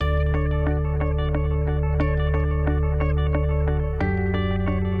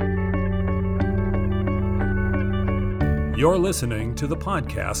You're listening to the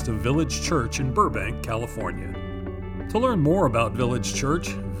podcast of Village Church in Burbank, California. To learn more about Village Church,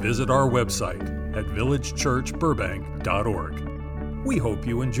 visit our website at villagechurchburbank.org. We hope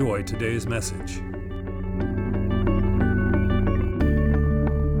you enjoy today's message.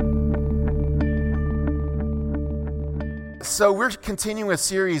 So we're continuing a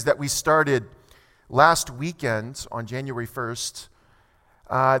series that we started last weekend on January 1st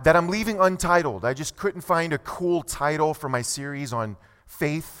that I'm leaving untitled. I just couldn't find a cool title for my series on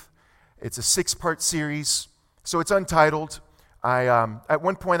faith. It's a 6-part series, so it's untitled. At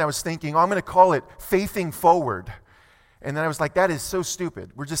one point I was thinking, I'm going to call it Faithing Forward. And then I was like, that is so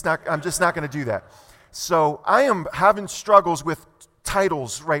stupid. I'm just not going to do that. So I am having struggles with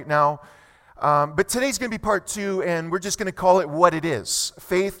titles right now. But today's going to be part 2, and we're just going to call it what it is.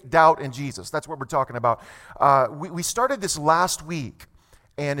 Faith, doubt, and Jesus. That's what we're talking about. We started this last week,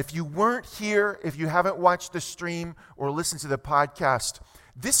 and if you weren't here, if you haven't watched the stream or listened to the podcast,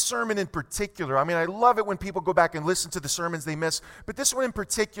 this sermon in particular, I love it when people go back and listen to the sermons they miss, but this one in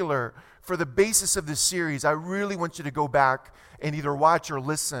particular, for the basis of this series, I really want you to go back and either watch or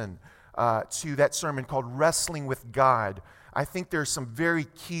listen to that sermon called Wrestling with God. I think there's some very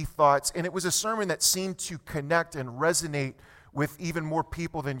key thoughts, and it was a sermon that seemed to connect and resonate with even more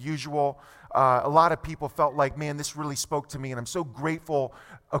people than usual. A lot of people felt like, man, this really spoke to me, and I'm so grateful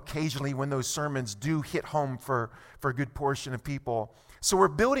occasionally when those sermons do hit home for a good portion of people. So we're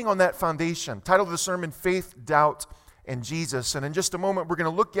building on that foundation. Title of the sermon, Faith, Doubt, and Jesus. And in just a moment, we're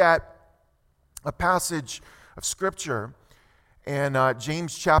going to look at a passage of Scripture in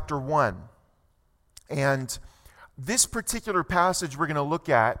James chapter 1. And this particular passage we're going to look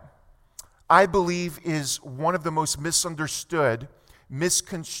at, I believe, is one of the most misunderstood,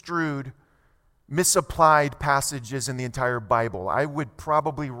 misconstrued, misapplied passages in the entire Bible. I would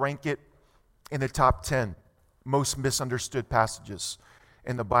probably rank it in the top 10 most misunderstood passages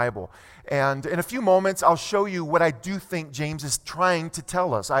in the Bible. And in a few moments, I'll show you what I do think James is trying to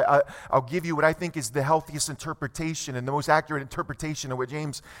tell us. I'll give you what I think is the healthiest interpretation and the most accurate interpretation of what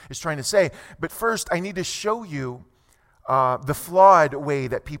James is trying to say. But first, I need to show you the flawed way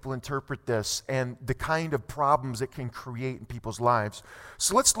that people interpret this and the kind of problems it can create in people's lives.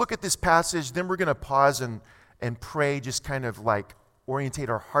 So let's look at this passage, then we're going to pause and pray, just kind of like orientate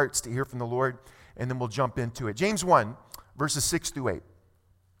our hearts to hear from the Lord, and then we'll jump into it. James 1, verses 6 through 8.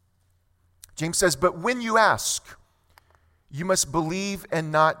 James says, "But when you ask, you must believe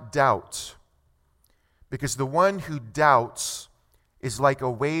and not doubt, because the one who doubts is like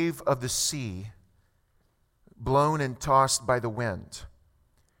a wave of the sea, blown and tossed by the wind.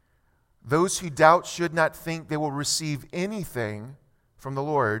 Those who doubt should not think they will receive anything from the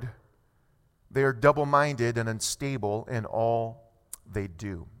Lord. They are double-minded and unstable in all they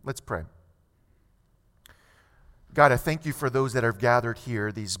do." Let's pray. God, I thank you for those that have gathered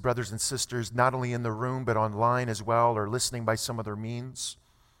here, these brothers and sisters, not only in the room, but online as well, or listening by some other means.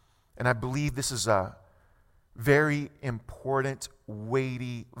 And I believe this is a very important,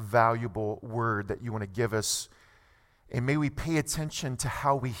 weighty, valuable word that you want to give us. And may we pay attention to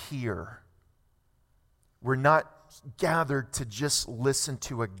how we hear. We're not gathered to just listen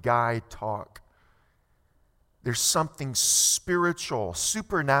to a guy talk. There's something spiritual,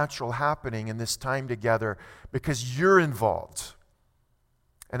 supernatural happening in this time together because you're involved.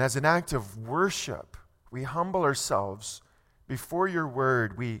 And as an act of worship, we humble ourselves before your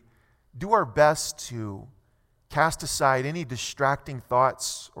word. We do our best to cast aside any distracting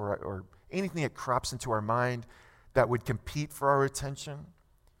thoughts or anything that crops into our mind that would compete for our attention.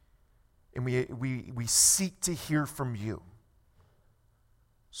 And we seek to hear from you.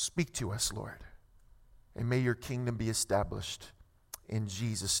 Speak to us, Lord. And may your kingdom be established in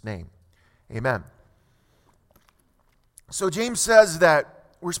Jesus' name. Amen. So James says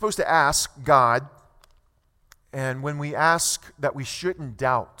that we're supposed to ask God, and when we ask that we shouldn't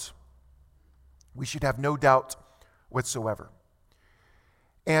doubt, we should have no doubt whatsoever.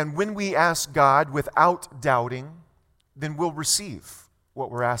 And when we ask God without doubting, then we'll receive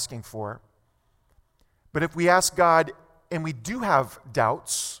what we're asking for. But if we ask God and we do have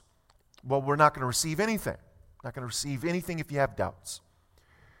doubts, well, we're not going to receive anything. Not going to receive anything if you have doubts.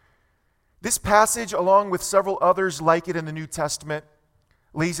 This passage, along with several others like it in the New Testament,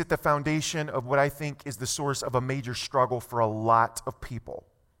 lays at the foundation of what I think is the source of a major struggle for a lot of people.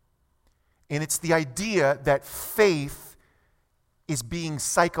 And it's the idea that faith is being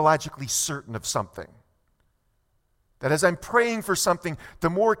psychologically certain of something. That as I'm praying for something, the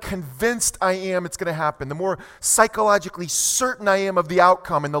more convinced I am it's going to happen, the more psychologically certain I am of the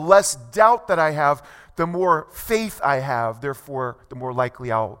outcome, and the less doubt that I have, the more faith I have. Therefore, the more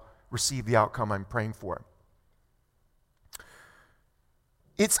likely I'll receive the outcome I'm praying for.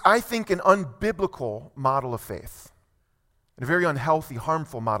 It's, I think, an unbiblical model of faith, and a very unhealthy,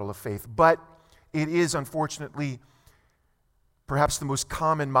 harmful model of faith, but it is, unfortunately, perhaps the most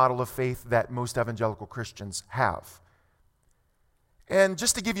common model of faith that most evangelical Christians have. And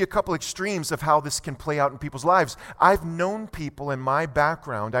just to give you a couple extremes of how this can play out in people's lives, I've known people in my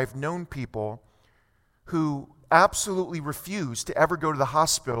background, I've known people who absolutely refuse to ever go to the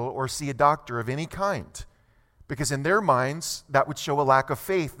hospital or see a doctor of any kind, because in their minds, that would show a lack of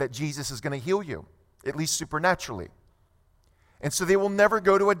faith that Jesus is going to heal you, at least supernaturally. And so they will never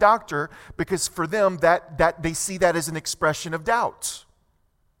go to a doctor because for them, that they see that as an expression of doubt.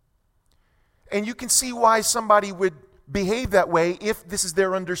 And you can see why somebody would behave that way if this is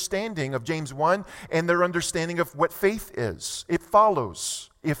their understanding of James 1 and their understanding of what faith is. It follows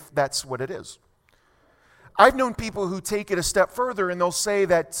if that's what it is. I've known people who take it a step further and they'll say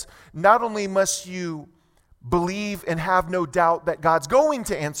that not only must you believe and have no doubt that God's going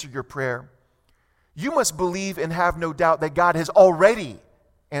to answer your prayer, you must believe and have no doubt that God has already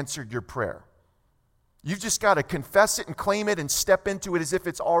answered your prayer. You've just got to confess it and claim it and step into it as if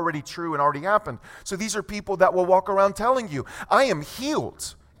it's already true and already happened. So these are people that will walk around telling you, I am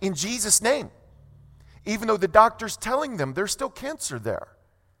healed in Jesus' name. Even though the doctor's telling them there's still cancer there.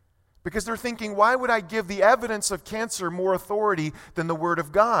 Because they're thinking, why would I give the evidence of cancer more authority than the Word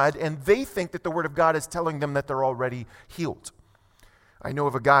of God? And they think that the Word of God is telling them that they're already healed. I know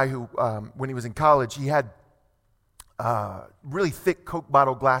of a guy who, when he was in college, he had really thick Coke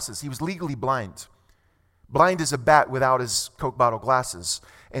bottle glasses. He was legally blind. Blind as a bat without his Coke bottle glasses.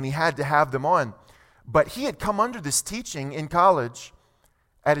 And he had to have them on. But he had come under this teaching in college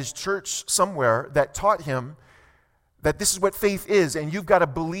at his church somewhere that taught him that this is what faith is, and you've got to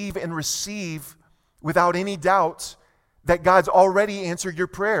believe and receive without any doubt that God's already answered your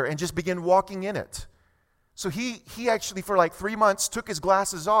prayer and just begin walking in it. So he actually, for like 3 months, took his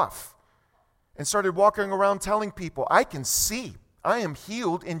glasses off and started walking around telling people, I can see. I am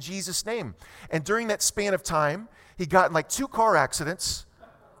healed in Jesus' name. And during that span of time, he got in like 2 car accidents,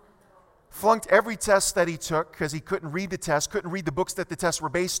 flunked every test that he took because he couldn't read the test, couldn't read the books that the tests were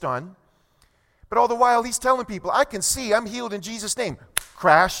based on. But all the while, he's telling people, I can see, I'm healed in Jesus' name.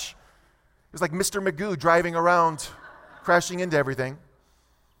 Crash. It was like Mr. Magoo driving around, crashing into everything.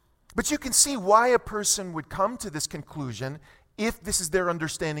 But you can see why a person would come to this conclusion if this is their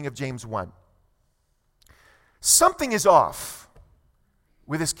understanding of James 1. Something is off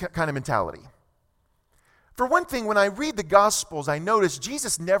with this kind of mentality. For one thing, when I read the Gospels, I notice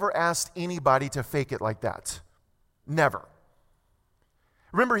Jesus never asked anybody to fake it like that. Never.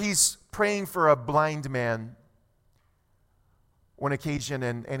 Remember, he's praying for a blind man one occasion,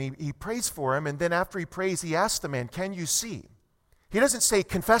 and he prays for him, and then after he prays, he asks the man, can you see? He doesn't say,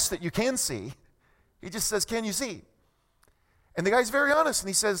 confess that you can see. He just says, can you see? And the guy's very honest, and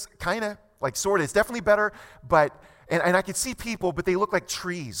he says, kind of, like sort of, it's definitely better, but, and I can see people, but they look like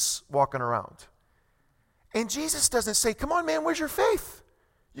trees walking around. And Jesus doesn't say, come on, man, where's your faith?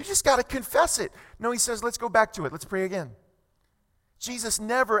 You just got to confess it. No, he says, let's go back to it. Let's pray again. Jesus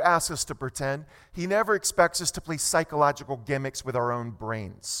never asks us to pretend. He never expects us to play psychological gimmicks with our own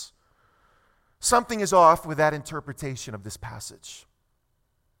brains. Something is off with that interpretation of this passage.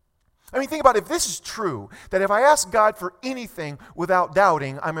 I mean, think about it. If this is true, that if I ask God for anything without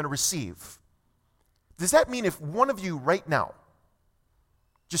doubting, I'm going to receive. Does that mean if one of you right now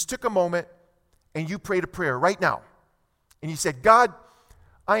just took a moment and you prayed a prayer right now, and you said, God,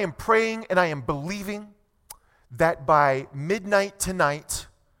 I am praying and I am believing that by midnight tonight,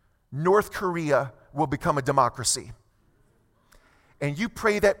 North Korea will become a democracy. And you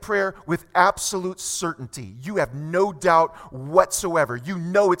pray that prayer with absolute certainty. You have no doubt whatsoever. You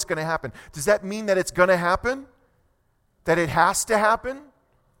know it's going to happen. Does that mean that it's going to happen? That it has to happen?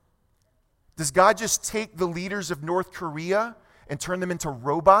 Does God just take the leaders of North Korea and turn them into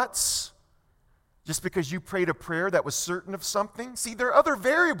robots? Just because you prayed a prayer that was certain of something? See, there are other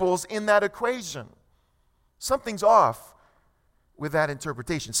variables in that equation. Something's off with that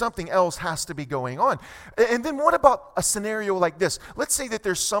interpretation. Something else has to be going on. And then what about a scenario like this? Let's say that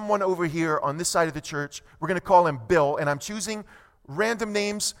there's someone over here on this side of the church. We're going to call him Bill, and I'm choosing random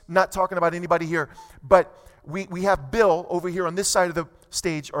names, not talking about anybody here. But we have Bill over here on this side of the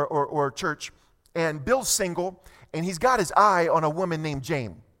stage or church, and Bill's single, and he's got his eye on a woman named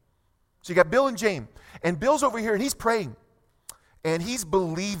Jane. So you got Bill and Jane. And Bill's over here, and he's praying, and he's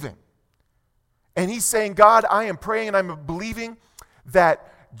believing. And he's saying, God, I am praying and I'm believing that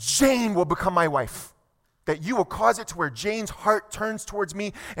Jane will become my wife. that you will cause it to where Jane's heart turns towards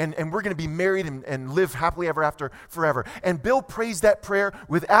me, and we're going to be married and live happily ever after forever. And Bill prays that prayer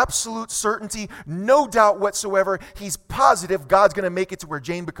with absolute certainty, no doubt whatsoever. He's positive God's going to make it to where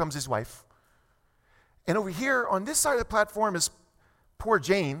Jane becomes his wife. And over here on this side of the platform is poor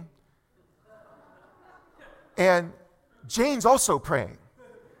Jane. And Jane's also praying.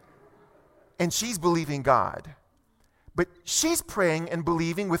 And she's believing God. But she's praying and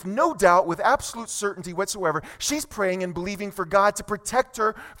believing with no doubt, with absolute certainty whatsoever. She's praying and believing for God to protect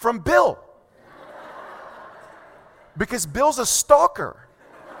her from Bill. Because Bill's a stalker.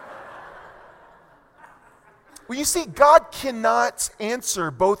 Well, you see, God cannot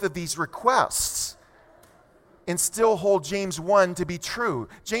answer both of these requests and still hold James 1 to be true.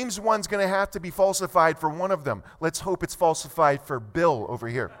 James 1's going to have to be falsified for one of them. Let's hope it's falsified for Bill over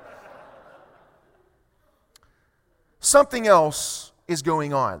here. Something else is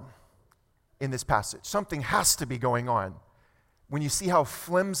going on in this passage. Something has to be going on when you see how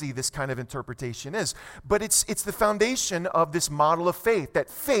flimsy this kind of interpretation is. But it's the foundation of this model of faith, that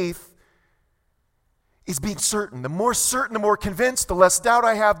faith is being certain. The more certain, the more convinced, the less doubt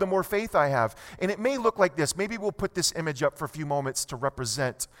I have, the more faith I have. And it may look like this. Maybe we'll put this image up for a few moments to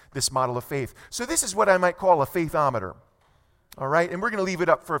represent this model of faith. So this is what I might call a faithometer. All right? And we're going to leave it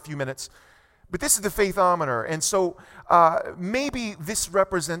up for a few minutes. But this is the faithometer. And so maybe this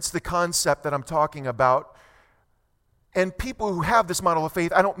represents the concept that I'm talking about. And people who have this model of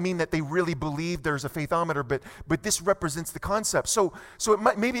faith, I don't mean that they really believe there's a faithometer, but this represents the concept. So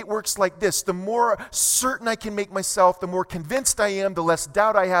maybe it works like this. The more certain I can make myself, the more convinced I am, the less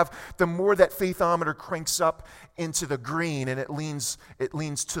doubt I have, the more that faithometer cranks up into the green, and it leans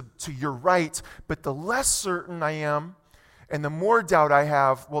to your right. But the less certain I am, and the more doubt I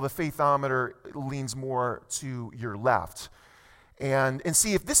have, well, the faithometer leans more to your left. And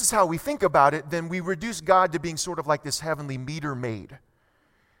see, if this is how we think about it, then we reduce God to being sort of like this heavenly meter maid.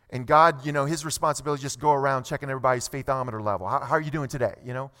 And God, his responsibility is just go around checking everybody's faithometer level. How are you doing today,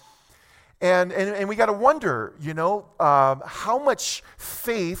 And we got to wonder, how much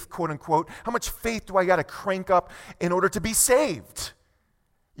faith, quote unquote, how much faith do I got to crank up in order to be saved?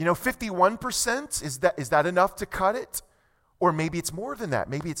 51%, is that enough to cut it? Or maybe it's more than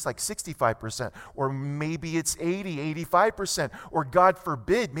that. Maybe it's like 65%. Or maybe it's 80, 85%. Or God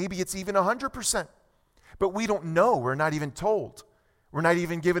forbid, maybe it's even 100%. But we don't know. We're not even told. We're not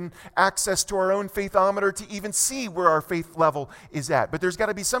even given access to our own faithometer to even see where our faith level is at. But there's got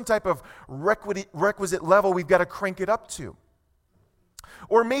to be some type of requisite level we've got to crank it up to.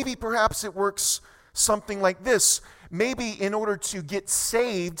 Or maybe perhaps it works something like this. Maybe in order to get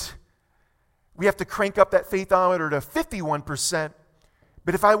saved, we have to crank up that faithometer to 51%.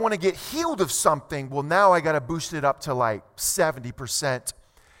 But if I want to get healed of something, well, now I got to boost it up to like 70%.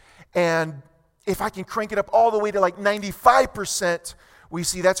 And if I can crank it up all the way to like 95%, we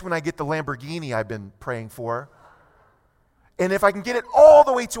see that's when I get the Lamborghini I've been praying for. And if I can get it all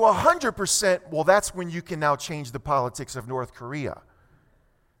the way to 100%, well, that's when you can now change the politics of North Korea.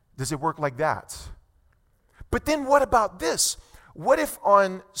 Does it work like that? But then what about this? What if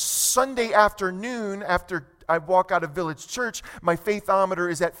on Sunday afternoon, after I walk out of Village Church, my faithometer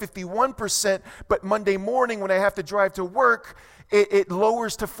is at 51%, but Monday morning when I have to drive to work, it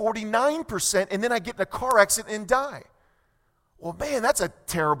lowers to 49%, and then I get in a car accident and die? Well, man, that's a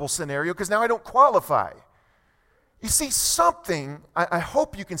terrible scenario because now I don't qualify. You see, something, I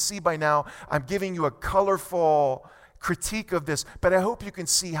hope you can see by now, I'm giving you a colorful critique of this, but I hope you can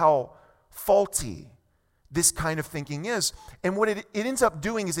see how faulty this kind of thinking is. And what it ends up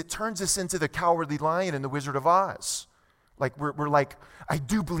doing is it turns us into the Cowardly Lion in The Wizard of Oz. Like we're like, I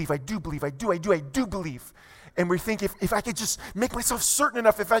do believe. And we think if I could just make myself certain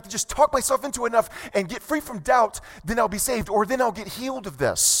enough, if I could just talk myself into enough and get free from doubt, then I'll be saved, or then I'll get healed of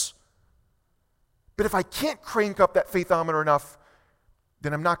this. But if I can't crank up that faithometer enough,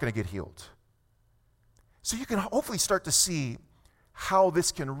 then I'm not going to get healed. So you can hopefully start to see how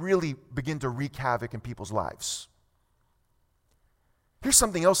this can really begin to wreak havoc in people's lives. Here's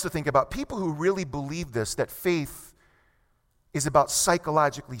something else to think about. People who really believe this, that faith is about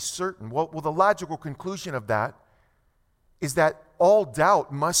psychologically certain, well, the logical conclusion of that is that all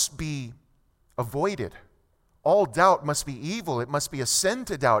doubt must be avoided. All doubt must be evil. It must be a sin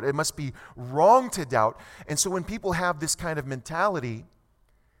to doubt. It must be wrong to doubt. And so when people have this kind of mentality,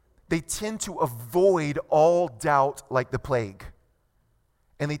 they tend to avoid all doubt like the plague.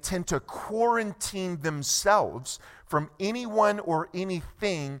 And they tend to quarantine themselves from anyone or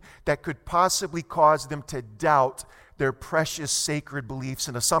anything that could possibly cause them to doubt their precious sacred beliefs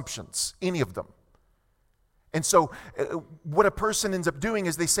and assumptions, any of them. And so what a person ends up doing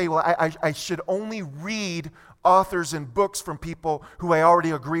is they say, well, I should only read authors and books from people who I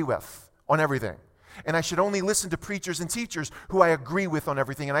already agree with on everything. And I should only listen to preachers and teachers who I agree with on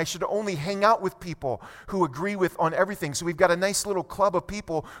everything. And I should only hang out with people who agree with on everything. So we've got a nice little club of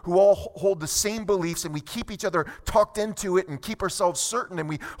people who all hold the same beliefs, and we keep each other tucked into it and keep ourselves certain, and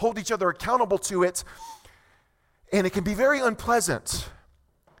we hold each other accountable to it. And it can be very unpleasant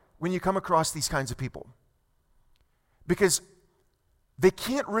when you come across these kinds of people, because they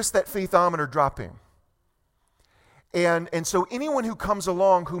can't risk that faithometer dropping. And so anyone who comes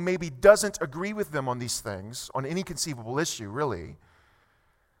along who maybe doesn't agree with them on these things, on any conceivable issue, really,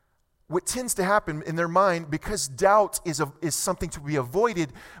 what tends to happen in their mind, because doubt is something to be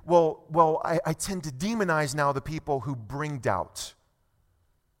avoided, I tend to demonize now the people who bring doubt.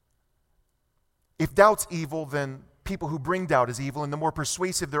 If doubt's evil, then people who bring doubt is evil, and the more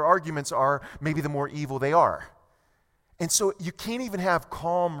persuasive their arguments are, maybe the more evil they are. And so you can't even have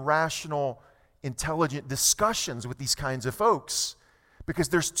calm, rational, intelligent discussions with these kinds of folks because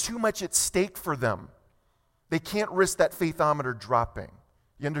there's too much at stake for them. They can't risk that faithometer dropping.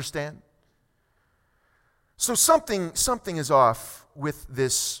 You understand? So something is off with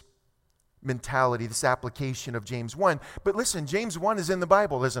this mentality, this application of James 1. But listen, James 1 is in the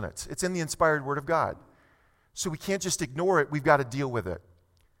Bible, isn't it? It's in the inspired Word of God. So we can't just ignore it. We've got to deal with it.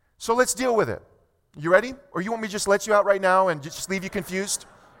 So let's deal with it. You ready? Or you want me to just let you out right now and just leave you confused?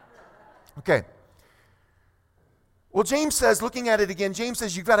 Okay. Well, James says, looking at it again, James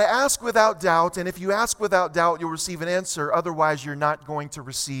says you've got to ask without doubt, and if you ask without doubt, you'll receive an answer. Otherwise, you're not going to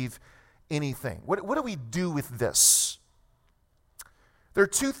receive anything. What do we do with this? There are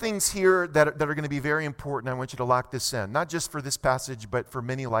two things here that are going to be very important. I want you to lock this in, not just for this passage, but for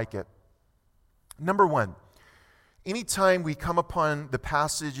many like it. Number one, anytime we come upon the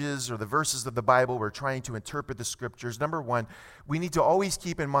passages or the verses of the Bible, we're trying to interpret the scriptures. Number one, we need to always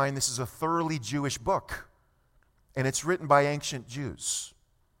keep in mind this is a thoroughly Jewish book, and it's written by ancient Jews.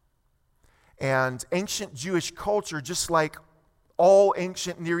 And ancient Jewish culture, just like all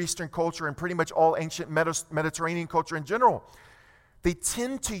ancient Near Eastern culture and pretty much all ancient Mediterranean culture in general, they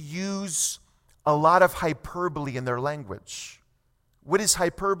tend to use a lot of hyperbole in their language. What is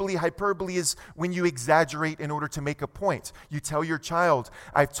hyperbole? Hyperbole is when you exaggerate in order to make a point. You tell your child,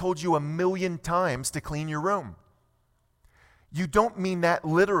 I've told you 1,000,000 times to clean your room. You don't mean that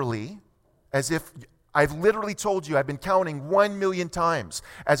literally, as if I've literally told you, I've been counting 1,000,000 times,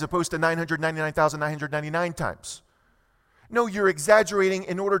 as opposed to 999,999 times. No, you're exaggerating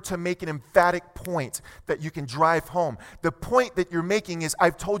in order to make an emphatic point that you can drive home. The point that you're making is,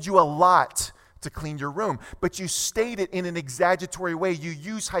 I've told you a lot to clean your room, but you state it in an exaggeratory way. You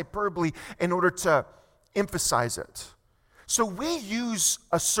use hyperbole in order to emphasize it. So we use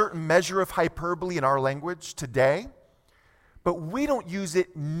a certain measure of hyperbole in our language today, but we don't use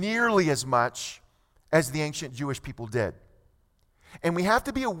it nearly as much as the ancient Jewish people did. And we have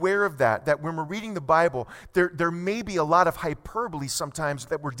to be aware of that when we're reading the Bible, there may be a lot of hyperbole sometimes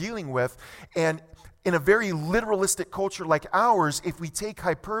that we're dealing with, and in a very literalistic culture like ours, if we take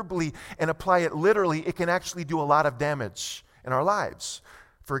hyperbole and apply it literally, it can actually do a lot of damage in our lives.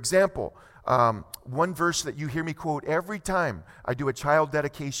 For example, one verse that you hear me quote every time I do a child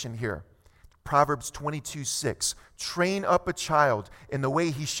dedication here, Proverbs 22:6. Train up a child in the way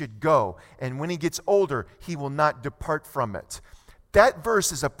he should go, and when he gets older, he will not depart from it. That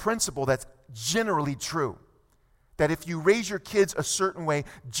verse is a principle that's generally true. That if you raise your kids a certain way,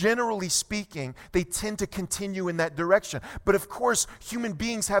 generally speaking, they tend to continue in that direction. But of course, human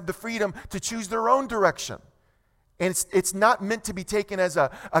beings have the freedom to choose their own direction. And it's not meant to be taken as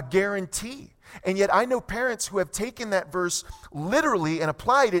a guarantee. And yet I know parents who have taken that verse literally and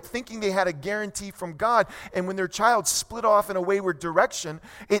applied it thinking they had a guarantee from God. And when their child split off in a wayward direction,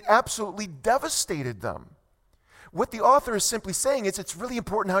 it absolutely devastated them. What the author is simply saying is it's really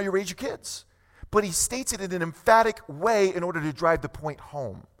important how you raise your kids. But he states it in an emphatic way in order to drive the point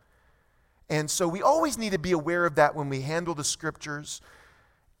home. And so we always need to be aware of that when we handle the scriptures.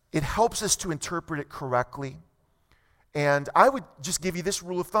 It helps us to interpret it correctly. And I would just give you this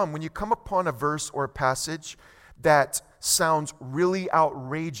rule of thumb. When you come upon a verse or a passage that sounds really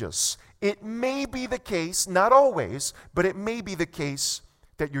outrageous, it may be the case, not always, but it may be the case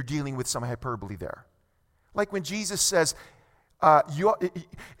that you're dealing with some hyperbole there. Like when Jesus says,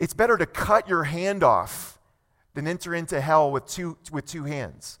 it's better to cut your hand off than enter into hell with two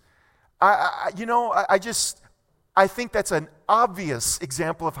hands. I think that's an obvious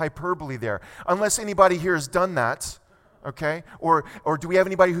example of hyperbole there, unless anybody here has done that, okay? Or do we have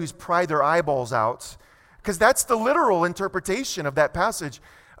anybody who's pried their eyeballs out? Because that's the literal interpretation of that passage.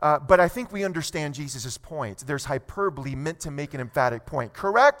 But I think we understand Jesus' point. There's hyperbole meant to make an emphatic point.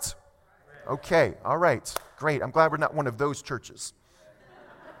 Correct? Okay, all right, great. I'm glad we're not one of those churches.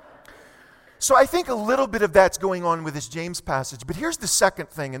 So I think a little bit of that's going on with this James passage. But here's the second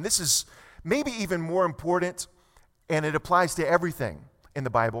thing, and this is maybe even more important, and it applies to everything in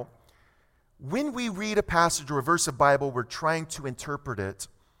the Bible. When we read a passage or a verse of Bible, we're trying to interpret it.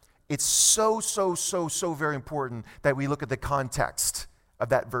 It's so very important that we look at the context of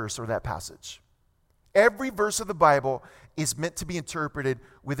that verse or that passage. Every verse of the Bible is meant to be interpreted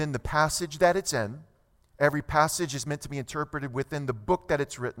within the passage that it's in. Every passage is meant to be interpreted within the book that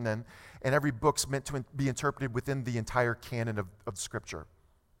it's written in, and every book's meant to be interpreted within the entire canon of Scripture.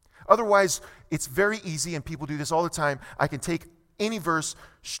 Otherwise, it's very easy, and people do this all the time. I can take any verse,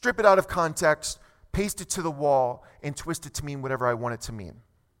 strip it out of context, paste it to the wall, and twist it to mean whatever I want it to mean.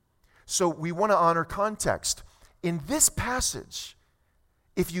 So we want to honor context. In this passage,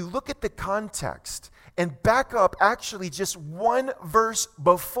 if you look at the context and back up actually just one verse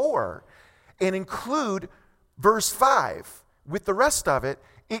before and include verse 5 with the rest of it,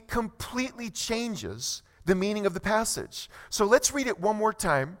 it completely changes the meaning of the passage. So let's read it one more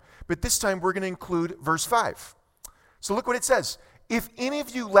time, but this time we're going to include verse 5. So look what it says. If any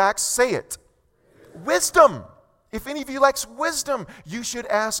of you lacks, say it, wisdom. If any of you lacks wisdom, you should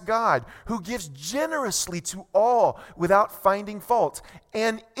ask God, who gives generously to all without finding fault.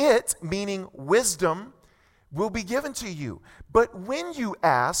 And it, meaning wisdom, will be given to you. But when you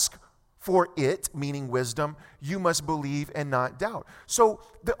ask for it, meaning wisdom, you must believe and not doubt. So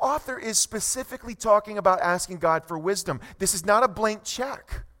the author is specifically talking about asking God for wisdom. This is not a blank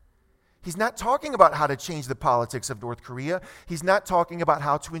check. He's not talking about how to change the politics of North Korea. He's not talking about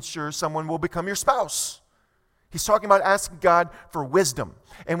how to ensure someone will become your spouse. He's talking about asking God for wisdom.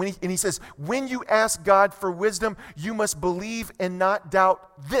 And he says, when you ask God for wisdom, you must believe and not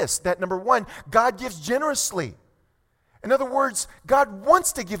doubt this. That number one, God gives generously. In other words, God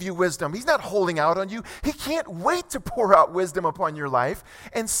wants to give you wisdom. He's not holding out on you. He can't wait to pour out wisdom upon your life.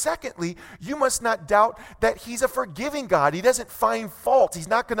 And secondly, you must not doubt that He's a forgiving God. He doesn't find fault. He's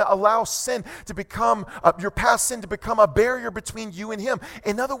not going to allow sin to become, your past sin to become a barrier between you and Him.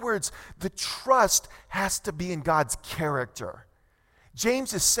 In other words, the trust has to be in God's character.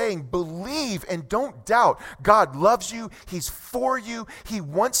 James is saying, believe and don't doubt. God loves you. He's for you. He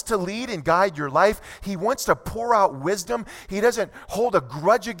wants to lead and guide your life. He wants to pour out wisdom. He doesn't hold a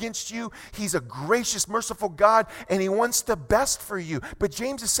grudge against you. He's a gracious, merciful God, and He wants the best for you. But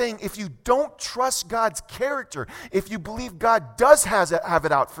James is saying, if you don't trust God's character, if you believe God does have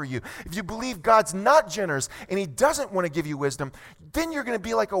it out for you, if you believe God's not generous and He doesn't want to give you wisdom, then you're going to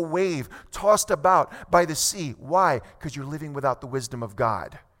be like a wave tossed about by the sea. Why? Because you're living without the wisdom of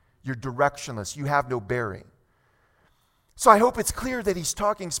God. You're directionless. You have no bearing. So I hope it's clear that he's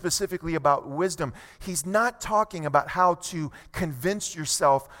talking specifically about wisdom. He's not talking about how to convince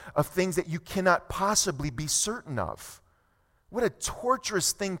yourself of things that you cannot possibly be certain of. What a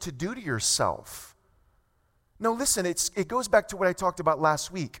torturous thing to do to yourself. No, listen, it goes back to what I talked about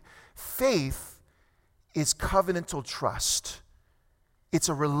last week. Faith is covenantal trust. It's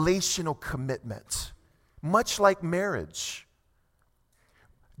a relational commitment, much like marriage.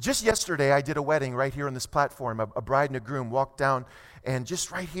 Just yesterday, I did a wedding right here on this platform. A bride and a groom walked down, and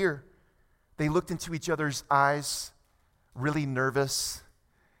just right here, they looked into each other's eyes, really nervous,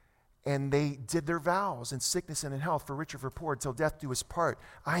 and they did their vows in sickness and in health, for rich or for poor, till death do us part.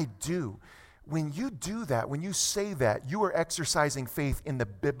 I do. When you do that, when you say that, you are exercising faith in the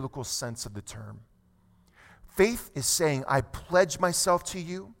biblical sense of the term. Faith is saying, I pledge myself to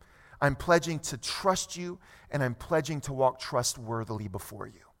you, I'm pledging to trust you, and I'm pledging to walk trustworthily before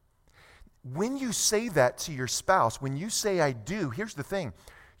you. When you say that to your spouse, when you say I do, here's the thing.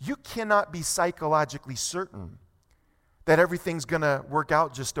 You cannot be psychologically certain that everything's going to work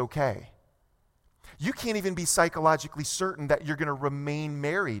out just okay. You can't even be psychologically certain that you're going to remain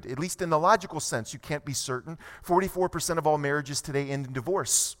married. At least in the logical sense, you can't be certain. 44% of all marriages today end in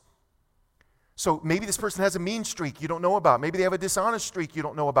divorce. So maybe this person has a mean streak you don't know about. Maybe they have a dishonest streak you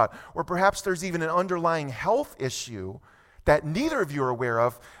don't know about. Or perhaps there's even an underlying health issue that neither of you are aware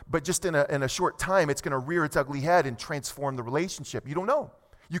of, but just in a short time, it's going to rear its ugly head and transform the relationship. You don't know.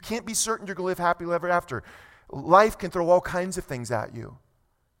 You can't be certain you're going to live happily ever after. Life can throw all kinds of things at you,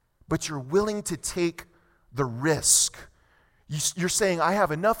 but you're willing to take the risk. You're saying, I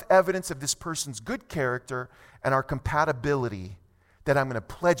have enough evidence of this person's good character and our compatibility that I'm going to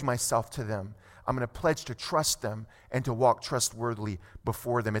pledge myself to them. I'm going to pledge to trust them and to walk trustworthily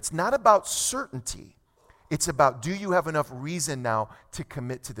before them. It's not about certainty. It's about, do you have enough reason now to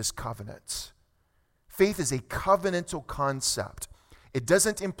commit to this covenant? Faith is a covenantal concept. It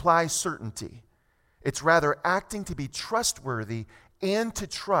doesn't imply certainty. It's rather acting to be trustworthy and to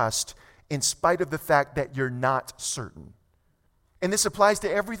trust in spite of the fact that you're not certain. And this applies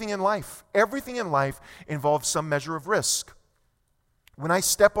to everything in life. Everything in life involves some measure of risk. When I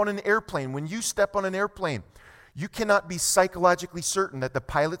step on an airplane, when you step on an airplane, you cannot be psychologically certain that the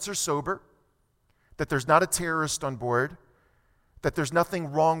pilots are sober, that there's not a terrorist on board, that there's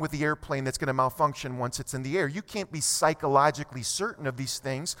nothing wrong with the airplane that's going to malfunction once it's in the air. You can't be psychologically certain of these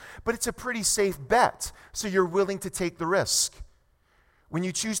things, but it's a pretty safe bet, so you're willing to take the risk. When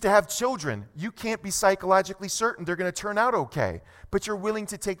you choose to have children, you can't be psychologically certain they're going to turn out okay, but you're willing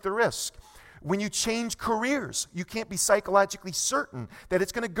to take the risk. When you change careers, you can't be psychologically certain that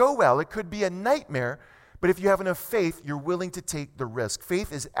it's going to go well. It could be a nightmare, but if you have enough faith, you're willing to take the risk.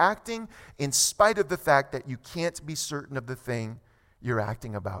 Faith is acting in spite of the fact that you can't be certain of the thing you're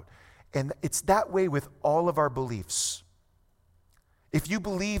acting about. And it's that way with all of our beliefs. If you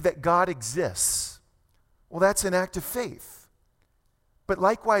believe that God exists, well, that's an act of faith. But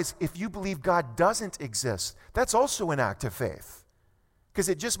likewise, if you believe God doesn't exist, that's also an act of faith. Because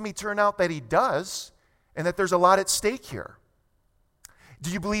it just may turn out that he does, and that there's a lot at stake here. Do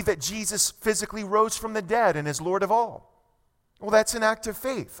you believe that Jesus physically rose from the dead and is Lord of all? Well, that's an act of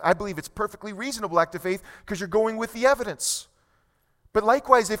faith. I believe it's a perfectly reasonable act of faith because you're going with the evidence. But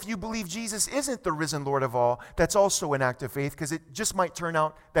likewise, if you believe Jesus isn't the risen Lord of all, that's also an act of faith because it just might turn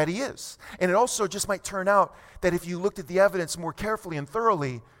out that he is. And it also just might turn out that if you looked at the evidence more carefully and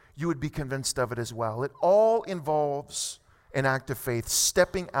thoroughly, you would be convinced of it as well. It all involves an act of faith,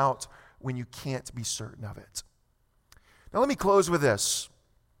 stepping out when you can't be certain of it. Now let me close with this.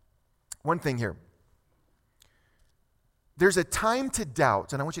 One thing here. There's a time to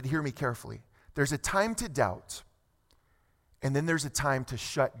doubt, and I want you to hear me carefully. There's a time to doubt. And then there's a time to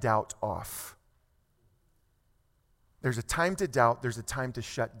shut doubt off. There's a time to doubt, there's a time to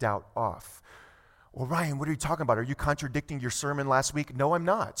shut doubt off. Well, Ryan, what are you talking about? Are you contradicting your sermon last week? No, I'm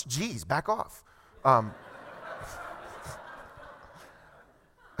not. Geez, back off.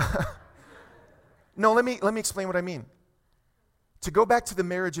 No, let me explain what I mean. To go back to the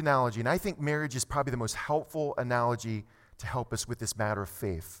marriage analogy, and I think marriage is probably the most helpful analogy to help us with this matter of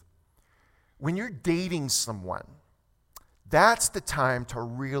faith. When you're dating someone, that's the time to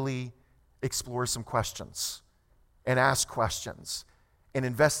really explore some questions and ask questions and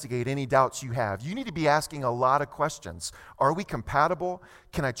investigate any doubts you have. You need to be asking a lot of questions. Are we compatible?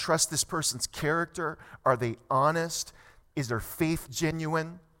 Can I trust this person's character? Are they honest? Is their faith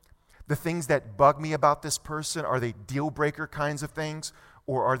genuine? The things that bug me about this person, are they deal breaker kinds of things?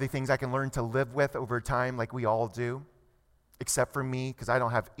 Or are they things I can learn to live with over time like we all do? Except for me, because I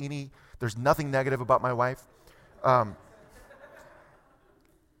don't have there's nothing negative about my wife.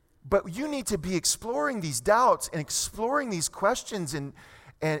 But you need to be exploring these doubts and exploring these questions and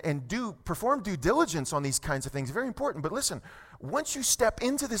perform due diligence on these kinds of things. Very important. But listen, once you step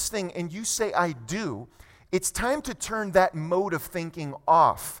into this thing and you say, I do, it's time to turn that mode of thinking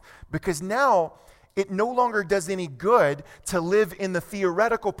off. Because now it no longer does any good to live in the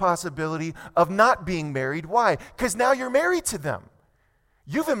theoretical possibility of not being married. Why? Because now you're married to them.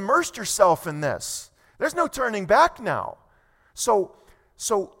 You've immersed yourself in this. There's no turning back now. So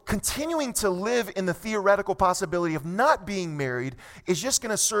continuing to live in the theoretical possibility of not being married is just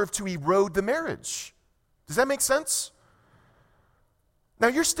going to serve to erode the marriage. Does that make sense? Now,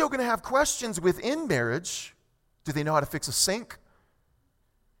 you're still going to have questions within marriage. Do they know how to fix a sink?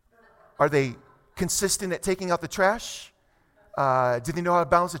 Are they consistent at taking out the trash? Do they know how to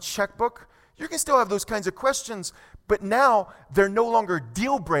balance a checkbook? You can still have those kinds of questions, but now they're no longer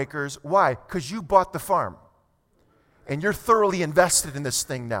deal breakers. Why? Because you bought the farm. And you're thoroughly invested in this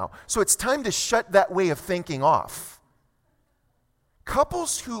thing now. So it's time to shut that way of thinking off.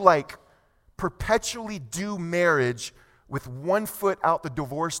 Couples who perpetually do marriage with one foot out the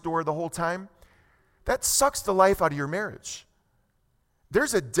divorce door the whole time, that sucks the life out of your marriage.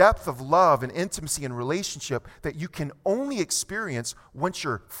 There's a depth of love and intimacy and relationship that you can only experience once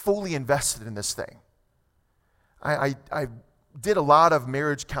you're fully invested in this thing. I did a lot of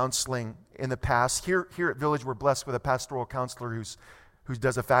marriage counseling in the past. Here at Village, we're blessed with a pastoral counselor who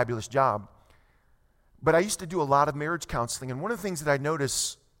does a fabulous job. But I used to do a lot of marriage counseling, and one of the things that I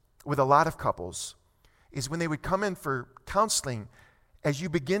notice with a lot of couples is when they would come in for counseling, as you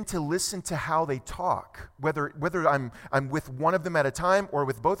begin to listen to how they talk, whether I'm with one of them at a time or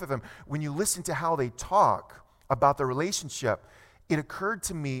with both of them, when you listen to how they talk about the relationship, it occurred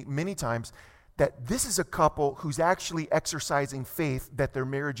to me many times that this is a couple who's actually exercising faith that their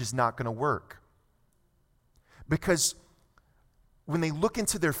marriage is not going to work. Because when they look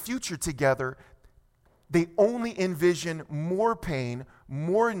into their future together, they only envision more pain,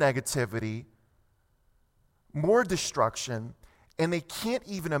 more negativity, more destruction, and they can't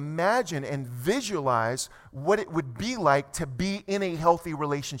even imagine and visualize what it would be like to be in a healthy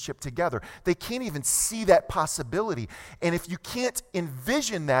relationship together. They can't even see that possibility. And if you can't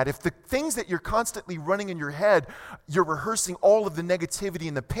envision that, if the things that you're constantly running in your head, you're rehearsing all of the negativity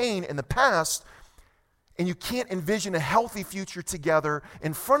and the pain in the past, and you can't envision a healthy future together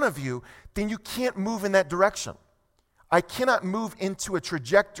in front of you, then you can't move in that direction. I cannot move into a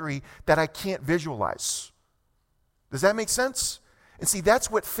trajectory that I can't visualize. Does that make sense? And see, that's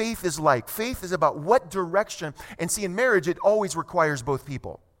what faith is like. Faith is about what direction. And see, in marriage, it always requires both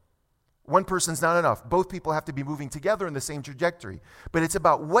people. One person's not enough. Both people have to be moving together in the same trajectory. But it's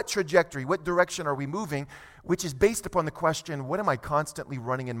about what trajectory, what direction are we moving, which is based upon the question, what am I constantly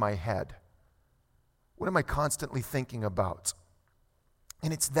running in my head? What am I constantly thinking about?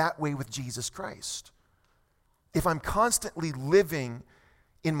 And it's that way with Jesus Christ. If I'm constantly living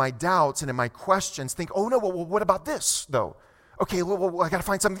in my doubts and in my questions, think, oh no, well, what about this, though? Okay, well, I got to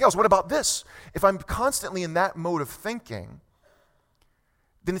find something else. What about this? If I'm constantly in that mode of thinking,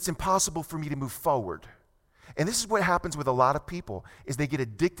 then it's impossible for me to move forward. And this is what happens with a lot of people, is they get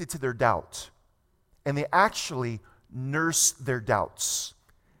addicted to their doubt. And they actually nurse their doubts.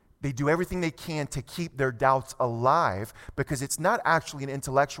 They do everything they can to keep their doubts alive because it's not actually an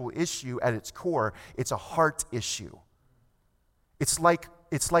intellectual issue at its core. It's a heart issue. It's like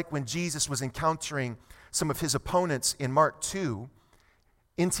when Jesus was encountering some of his opponents in Mark 2,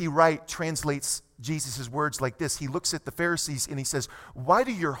 N.T. Wright translates Jesus' words like this. He looks at the Pharisees and he says, why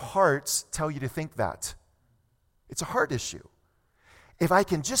do your hearts tell you to think that? It's a heart issue. If I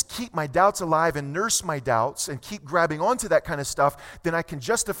can just keep my doubts alive and nurse my doubts and keep grabbing onto that kind of stuff, then I can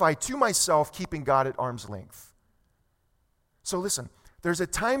justify to myself keeping God at arm's length. So listen, there's a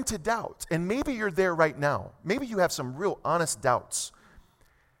time to doubt, and maybe you're there right now. Maybe you have some real honest doubts.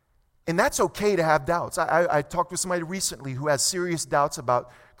 And that's okay to have doubts. I talked with somebody recently who has serious doubts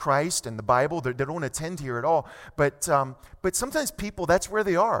about Christ and the Bible. They don't attend here at all. But sometimes people, that's where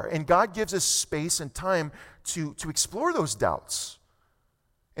they are. And God gives us space and time to explore those doubts.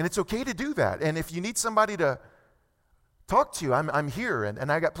 And it's okay to do that. And if you need somebody to talk to, I'm here.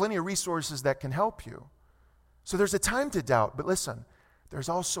 And I got plenty of resources that can help you. So there's a time to doubt. But listen, there's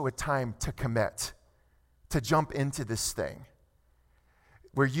also a time to commit, to jump into this thing.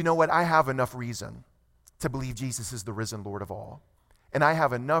 Where, you know what, I have enough reason to believe Jesus is the risen Lord of all. And I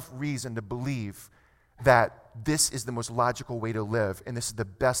have enough reason to believe that this is the most logical way to live, and this is the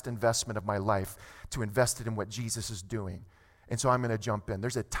best investment of my life, to invest it in what Jesus is doing. And so I'm going to jump in.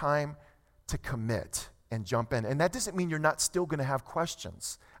 There's a time to commit and jump in. And that doesn't mean you're not still going to have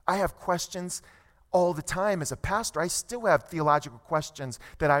questions. I have questions all the time as a pastor. I still have theological questions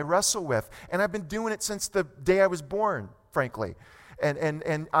that I wrestle with. And I've been doing it since the day I was born, frankly.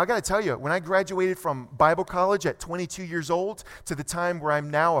 And I got to tell you, when I graduated from Bible college at 22 years old to the time where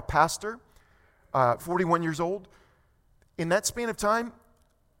I'm now a pastor, 41 years old, in that span of time,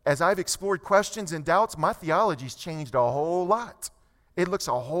 as I've explored questions and doubts, my theology's changed a whole lot. It looks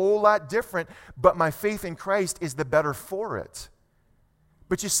a whole lot different, but my faith in Christ is the better for it.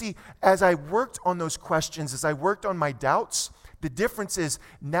 But you see, as I worked on those questions, as I worked on my doubts, the difference is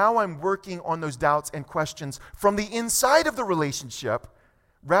now I'm working on those doubts and questions from the inside of the relationship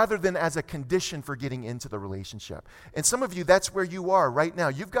rather than as a condition for getting into the relationship. And some of you, that's where you are right now.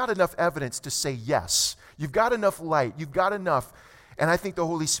 You've got enough evidence to say yes. You've got enough light. You've got enough. And I think the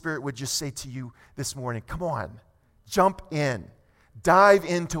Holy Spirit would just say to you this morning, come on, jump in. Dive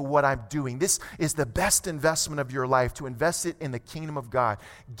into what I'm doing. This is the best investment of your life, to invest it in the kingdom of God.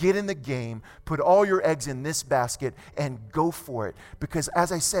 Get in the game, put all your eggs in this basket, and go for it. Because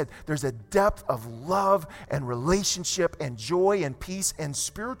as I said, there's a depth of love and relationship and joy and peace and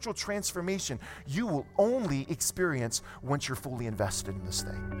spiritual transformation you will only experience once you're fully invested in this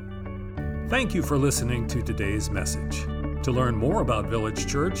thing. Thank you for listening to today's message. To learn more about Village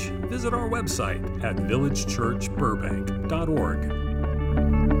Church, visit our website at villagechurchburbank.org.